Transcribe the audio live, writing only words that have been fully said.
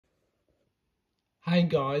Hey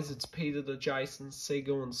guys, it's Peter the Jason,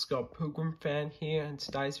 Segel and Scott Pilgrim fan here, and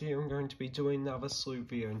today's video I'm going to be doing another salute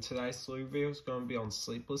video, and today's salute video is going to be on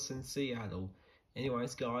Sleepless in Seattle.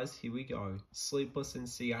 Anyways guys, here we go. Sleepless in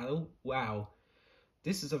Seattle, wow.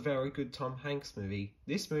 This is a very good Tom Hanks movie.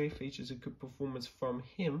 This movie features a good performance from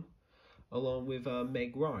him, along with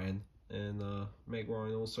Meg Ryan, and Meg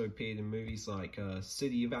Ryan also appeared in movies like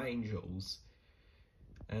City of Angels.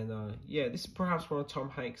 And yeah, this is perhaps one of Tom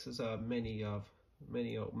Hanks's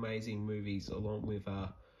many amazing movies, along with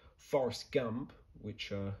Forrest Gump,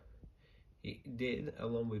 which he did,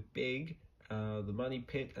 along with Big, The Money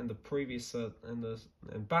Pit, and the previous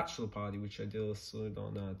and Bachelor Party, which I did a salute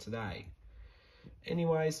on today.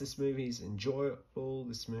 Anyways, this movie is enjoyable.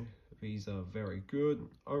 This movie is very good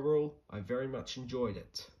overall. I very much enjoyed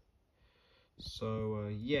it. So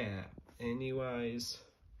yeah. Anyways,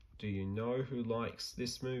 do you know who likes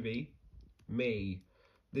this movie? Me.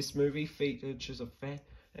 This movie features a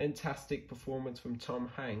fantastic performance from Tom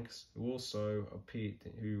Hanks, who also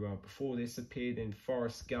before this appeared in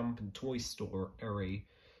Forrest Gump and Toy Story,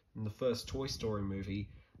 in the first Toy Story movie,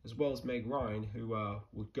 as well as Meg Ryan, who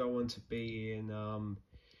would go on to be in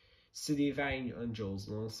City of Angels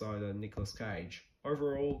alongside Nicolas Cage.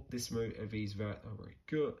 Overall, this movie is very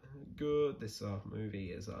good. This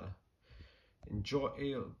movie is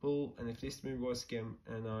enjoyable, and if this movie was again,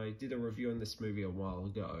 and I did a review on this movie a while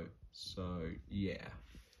ago, so yeah.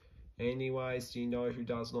 Anyways, do you know who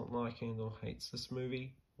does not like it or hates this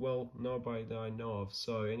movie? Well, nobody that I know of.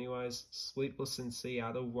 So anyways, Sleepless in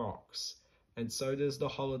Seattle rocks, and so does The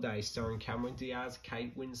Holiday, starring Cameron Diaz,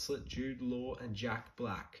 Kate Winslet, Jude Law, and Jack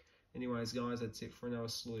Black. Anyways guys, that's it for another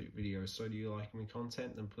salute video. So do you like my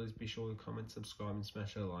content? Then please be sure to comment, subscribe, and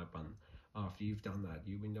smash that like button. After you've done that,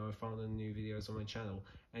 you will notified of new videos on my channel.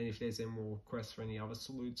 And if there's any more requests for any other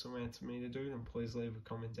salutes or rants for me to do, then please leave a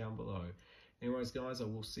comment down below. Anyways guys, I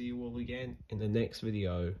will see you all again in the next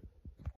video.